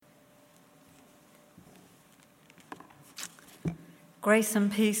Grace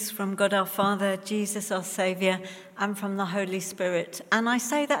and peace from God our Father, Jesus our Saviour, and from the Holy Spirit. And I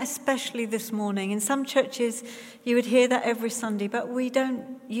say that especially this morning. In some churches, you would hear that every Sunday, but we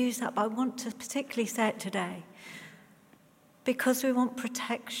don't use that. But I want to particularly say it today because we want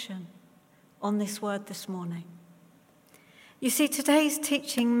protection on this word this morning. You see, today's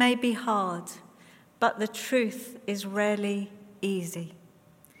teaching may be hard, but the truth is rarely easy.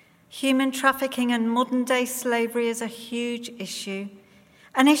 Human trafficking and modern-day slavery is a huge issue,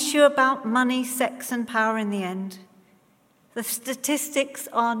 an issue about money, sex, and power in the end. The statistics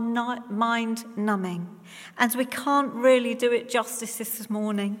are not mind-numbing, and we can't really do it justice this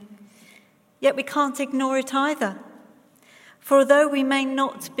morning. Yet we can't ignore it either. For although we may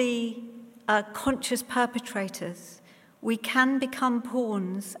not be conscious perpetrators, we can become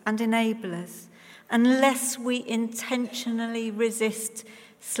pawns and enablers unless we intentionally resist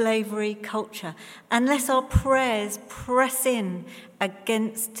slavery culture, unless our prayers press in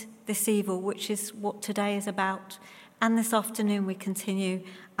against this evil, which is what today is about. And this afternoon we continue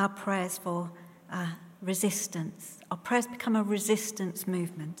our prayers for resistance. Our prayers become a resistance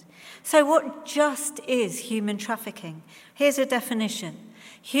movement. So what just is human trafficking? Here's a definition.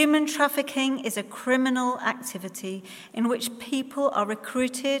 Human trafficking is a criminal activity in which people are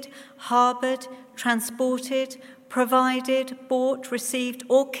recruited, harboured, transported, provided, bought, received,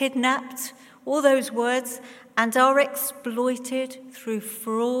 or kidnapped, all those words, and are exploited through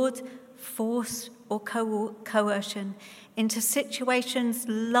fraud, force, or coercion into situations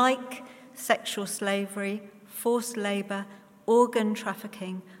like sexual slavery, forced labour, organ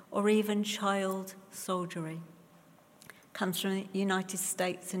trafficking, or even child soldiery. Comes from the United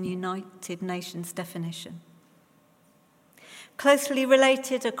States and United Nations definition. Closely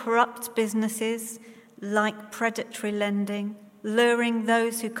related are corrupt businesses like predatory lending, luring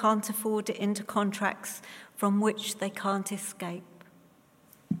those who can't afford it into contracts from which they can't escape.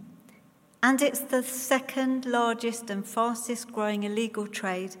 And it's the second largest and fastest growing illegal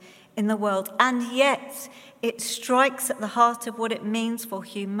trade in the world. And yet it strikes at the heart of what it means for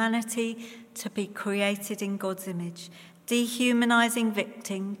humanity to be created in God's image, dehumanizing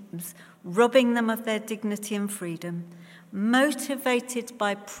victims, robbing them of their dignity and freedom, motivated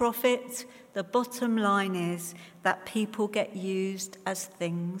by profit. The bottom line is that people get used as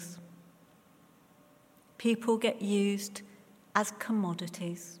things. People get used as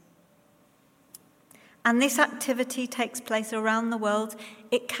commodities. And this activity takes place around the world.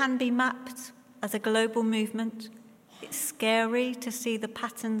 It can be mapped as a global movement. It's scary to see the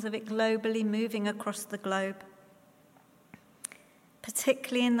patterns of it globally moving across the globe,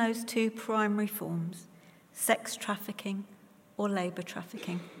 particularly in those two primary forms, sex trafficking or labour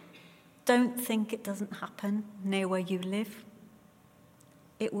trafficking. Don't think it doesn't happen near where you live.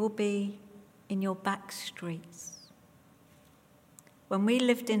 It will be in your back streets. When we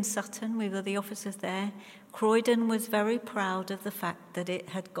lived in Sutton, we were the officers there. Croydon was very proud of the fact that it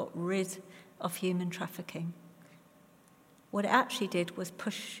had got rid of human trafficking. What it actually did was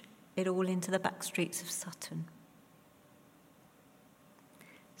push it all into the back streets of Sutton.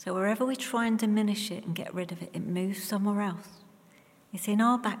 So wherever we try and diminish it and get rid of it, it moves somewhere else. It's in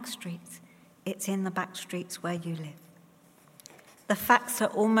our back streets. It's in the back streets where you live. The facts are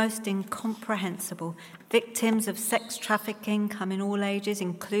almost incomprehensible. Victims of sex trafficking come in all ages,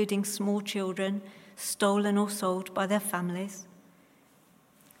 including small children, stolen or sold by their families.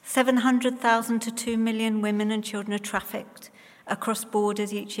 700,000 to 2 million women and children are trafficked across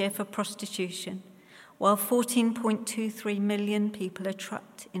borders each year for prostitution, while 14.23 million people are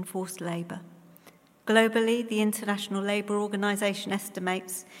trapped in forced labour. Globally, the International Labour Organization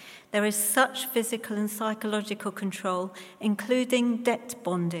estimates there is such physical and psychological control, including debt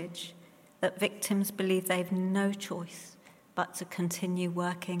bondage, that victims believe they have no choice but to continue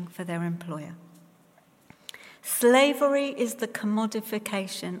working for their employer. Slavery is the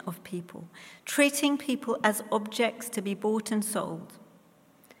commodification of people, treating people as objects to be bought and sold.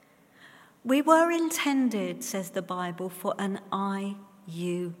 We were intended, says the Bible, for an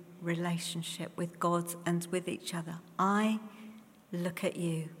I-you relationship with God and with each other. I look at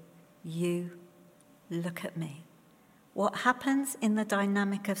you, you look at me. What happens in the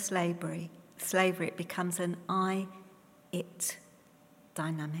dynamic of slavery, it becomes an I-it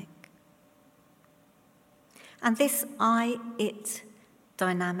dynamic. And this I-it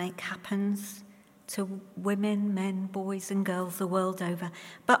dynamic happens to women, men, boys and girls the world over,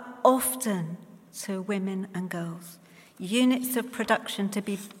 but often to women and girls. Units of production to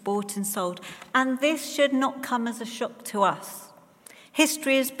be bought and sold. And this should not come as a shock to us.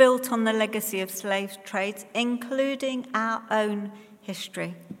 History is built on the legacy of slave trades, including our own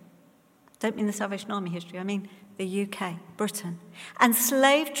history. I don't mean the Salvation Army history, I mean the UK, Britain. And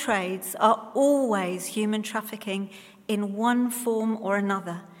slave trades are always human trafficking in one form or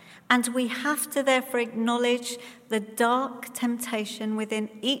another. And we have to therefore acknowledge the dark temptation within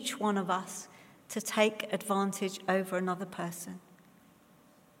each one of us to take advantage over another person.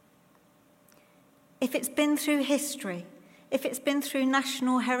 If it's been through history, if it's been through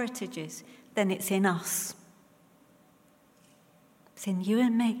national heritages, then it's in us. It's in you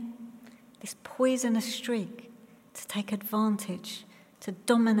and me, this poisonous streak to take advantage, to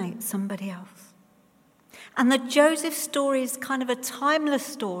dominate somebody else. And the Joseph story is kind of a timeless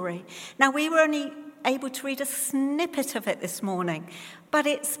story. Now, we were only able to read a snippet of it this morning, but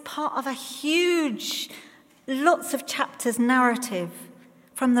it's part of a huge, lots of chapters narrative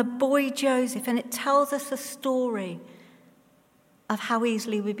from the boy Joseph, and it tells us a story of how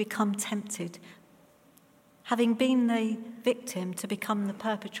easily we become tempted, having been the victim, to become the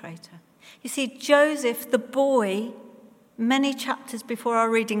perpetrator. You see, Joseph, the boy, many chapters before our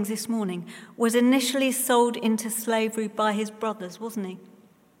readings this morning, was initially sold into slavery by his brothers, wasn't he?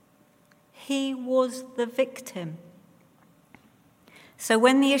 He was the victim. So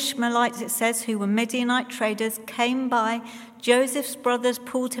when the Ishmaelites, it says, who were Midianite traders, came by, Joseph's brothers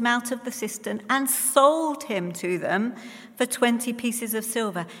pulled him out of the cistern and sold him to them for 20 pieces of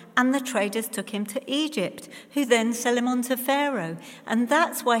silver. And the traders took him to Egypt, who then sell him on to Pharaoh. And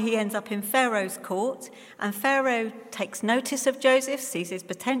that's why he ends up in Pharaoh's court. And Pharaoh takes notice of Joseph, sees his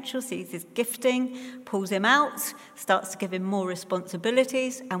potential, sees his gifting, pulls him out, starts to give him more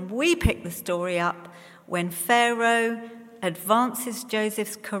responsibilities. And we pick the story up when Pharaoh advances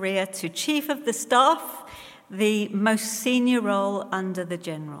Joseph's career to chief of the staff, the most senior role under the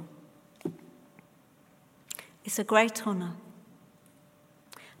general. It's a great honour.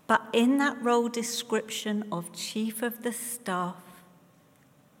 But in that role description of chief of the staff,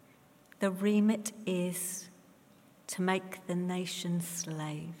 the remit is to make the nation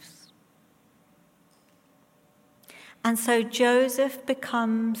slaves. And so Joseph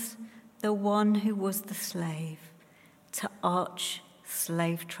becomes the one who was the slave to arch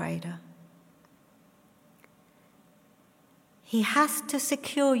slave trader. He has to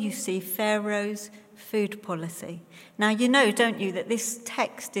secure, you see, Pharaoh's food policy. Now, you know, don't you, that this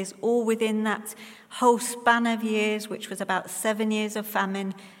text is all within that whole span of years, which was about 7 years of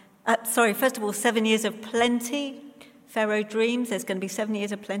famine. First of all, 7 years of plenty. Pharaoh dreams there's going to be 7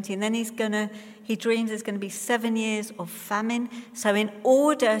 years of plenty, and then he dreams there's going to be 7 years of famine. So in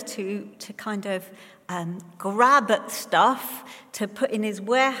order to kind of grab at stuff to put in his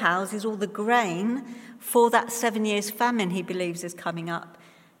warehouses, all the grain for that 7 years famine he believes is coming up,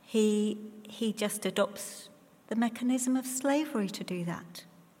 he just adopts the mechanism of slavery to do that.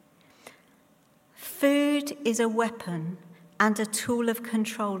 Food is a weapon and a tool of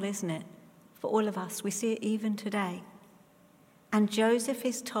control, isn't it? For all of us. We see it even today. And Joseph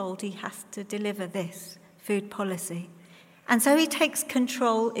is told he has to deliver this food policy. And so he takes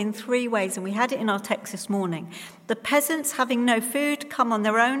control in 3 ways, and we had it in our text this morning. The peasants, having no food, come on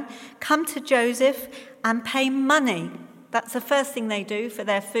their own, come to Joseph and pay money. That's the first thing they do for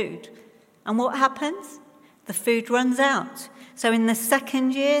their food. And what happens? The food runs out. So in the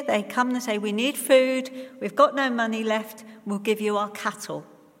second year, they come and say, we need food, we've got no money left, we'll give you our cattle.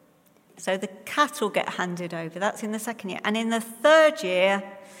 So the cattle get handed over. That's in the second year. And in the third year,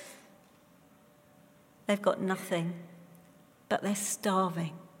 they've got nothing. But they're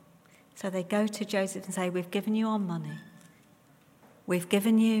starving. So they go to Joseph and say, we've given you our money. We've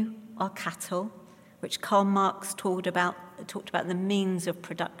given you our cattle, which Karl Marx talked about the means of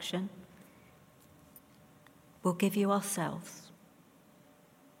production. We'll give you ourselves.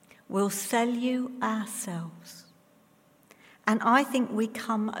 We'll sell you ourselves. And I think we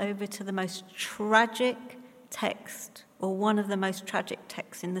come over to the most tragic text, or one of the most tragic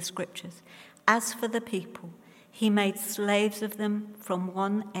texts in the scriptures. As for the people, he made slaves of them from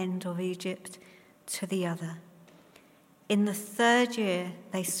one end of Egypt to the other. In the third year,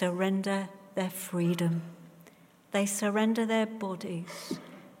 they surrender their freedom. They surrender their bodies.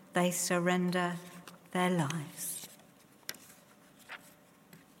 They surrender their lives.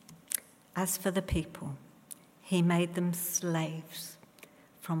 As for the people, he made them slaves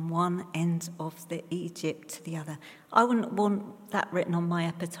from one end of the Egypt to the other. I wouldn't want that written on my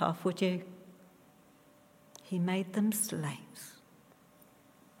epitaph, would you? He made them slaves.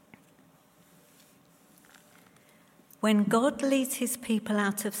 When God leads his people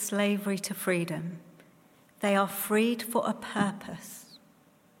out of slavery to freedom, they are freed for a purpose.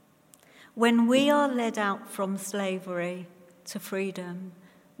 When we are led out from slavery to freedom,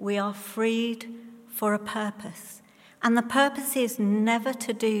 we are freed for a purpose. And the purpose is never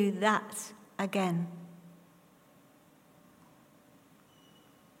to do that again.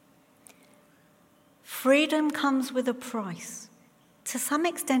 Freedom comes with a price. To some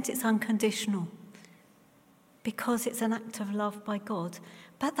extent, it's unconditional because it's an act of love by God.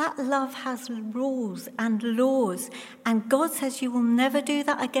 But that love has rules and laws, and God says you will never do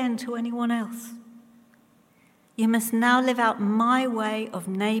that again to anyone else. You must now live out my way of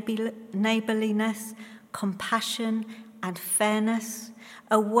neighbourliness, compassion, and fairness,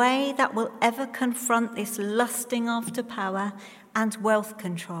 a way that will ever confront this lusting after power and wealth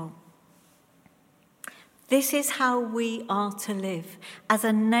control. This is how we are to live, as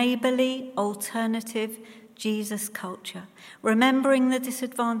a neighbourly, alternative Jesus culture, remembering the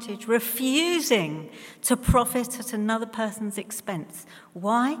disadvantage, refusing to profit at another person's expense.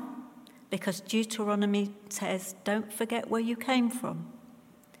 Why? Because Deuteronomy says, don't forget where you came from.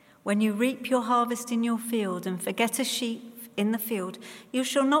 When you reap your harvest in your field and forget a sheep in the field, you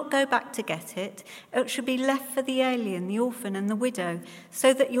shall not go back to get it. It shall be left for the alien, the orphan, and the widow,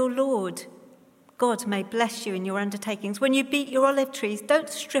 so that your Lord God may bless you in your undertakings. When you beat your olive trees, don't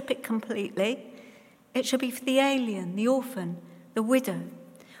strip it completely. It shall be for the alien, the orphan, the widow.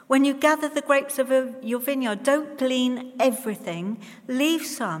 When you gather the grapes of your vineyard, don't glean everything. Leave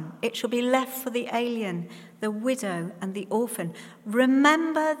some. It shall be left for the alien, the widow, and the orphan.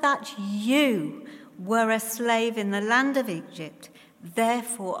 Remember that you were a slave in the land of Egypt.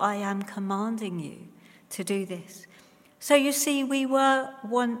 Therefore, I am commanding you to do this. So you see, we were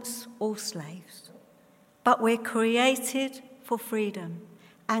once all slaves, but we're created for freedom.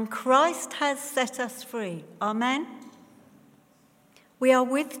 And Christ has set us free. Amen? We are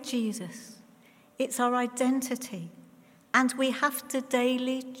with Jesus. It's our identity. And we have to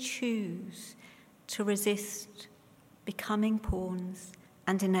daily choose to resist becoming pawns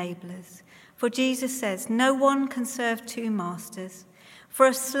and enablers. For Jesus says, no one can serve two masters. For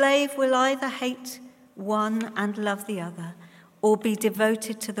a slave will either hate one and love the other, or be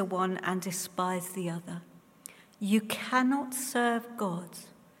devoted to the one and despise the other. You cannot serve God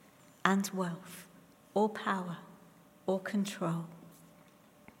and wealth, or power, or control.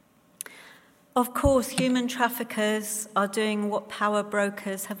 Of course, human traffickers are doing what power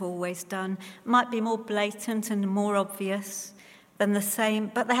brokers have always done. It might be more blatant and more obvious than the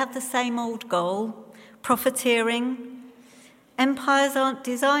same, but they have the same old goal, profiteering. Empires aren't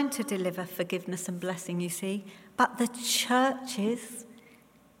designed to deliver forgiveness and blessing, you see, but the church is.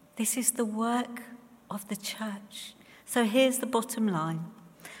 This is the work of the church. So here's the bottom line.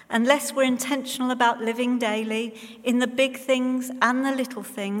 Unless we're intentional about living daily in the big things and the little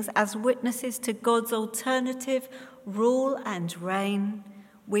things as witnesses to God's alternative rule and reign,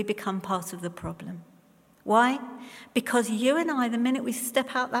 we become part of the problem. Why? Because you and I, the minute we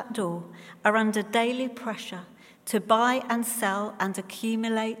step out that door, are under daily pressure to buy and sell and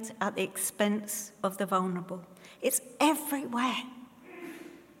accumulate at the expense of the vulnerable. It's everywhere.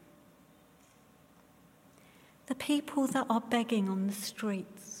 The people that are begging on the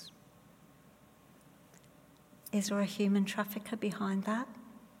streets. Is there a human trafficker behind that?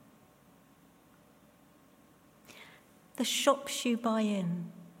 The shops you buy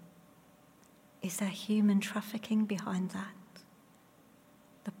in, is there human trafficking behind that?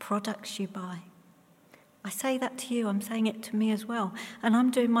 The products you buy. I say that to you, I'm saying it to me as well. And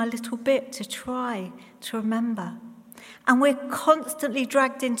I'm doing my little bit to try to remember. And we're constantly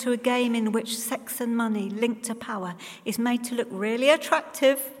dragged into a game in which sex and money linked to power is made to look really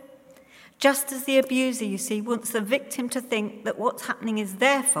attractive. Just as the abuser, you see, wants the victim to think that what's happening is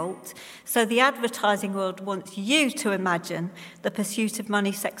their fault, so the advertising world wants you to imagine the pursuit of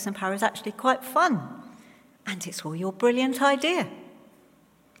money, sex and power is actually quite fun. And it's all your brilliant idea.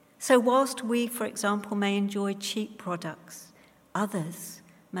 So whilst we, for example, may enjoy cheap products, others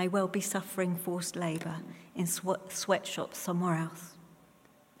may well be suffering forced labour in sweatshops somewhere else.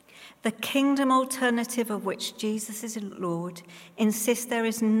 The kingdom alternative of which Jesus is Lord insists there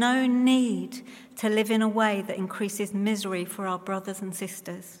is no need to live in a way that increases misery for our brothers and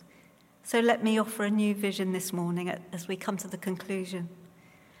sisters. So let me offer a new vision this morning as we come to the conclusion.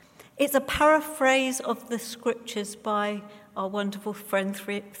 It's a paraphrase of the scriptures by our wonderful friend,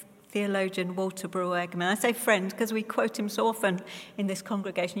 theologian Walter Brueggemann. I say friend because we quote him so often in this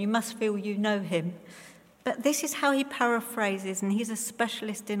congregation. You must feel you know him. But this is how he paraphrases, and he's a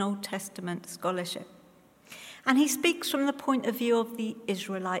specialist in Old Testament scholarship. And he speaks from the point of view of the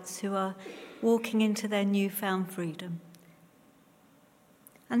Israelites who are walking into their newfound freedom.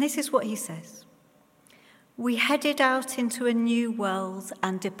 And this is what he says. We headed out into a new world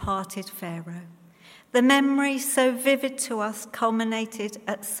and departed Pharaoh. The memory so vivid to us culminated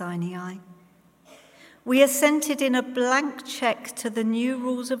at Sinai. We assented in a blank check to the new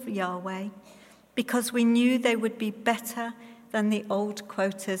rules of Yahweh, because we knew they would be better than the old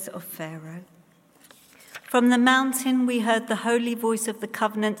quotas of Pharaoh. From the mountain we heard the holy voice of the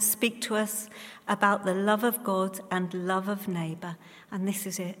covenant speak to us about the love of God and love of neighbour. And this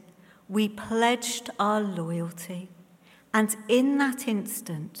is it. We pledged our loyalty, and in that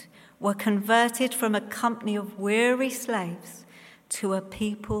instant were converted from a company of weary slaves to a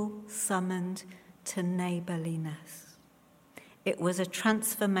people summoned to neighbourliness. It was a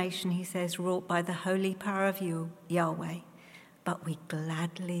transformation, he says, wrought by the holy power of Yahweh, but we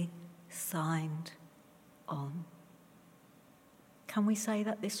gladly signed on. Can we say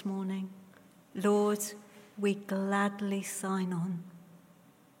that this morning? Lord, we gladly sign on.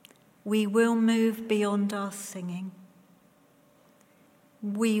 We will move beyond our singing.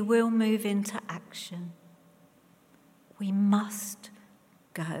 We will move into action. We must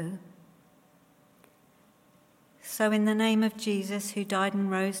go. So in the name of Jesus, who died and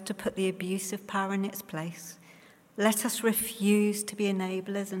rose to put the abuse of power in its place, let us refuse to be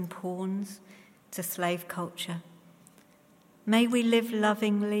enablers and pawns to slave culture. May we live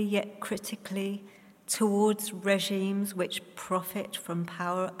lovingly yet critically towards regimes which profit from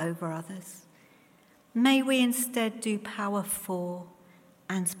power over others. May we instead do power for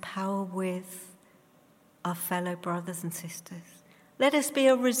and power with our fellow brothers and sisters. Let us be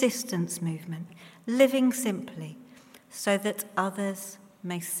a resistance movement, living simply, so that others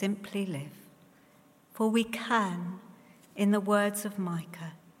may simply live. For we can, in the words of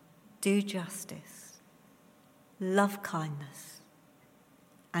Micah, do justice, love kindness,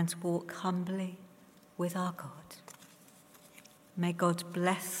 and walk humbly with our God. May God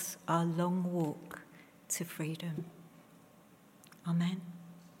bless our long walk to freedom. Amen.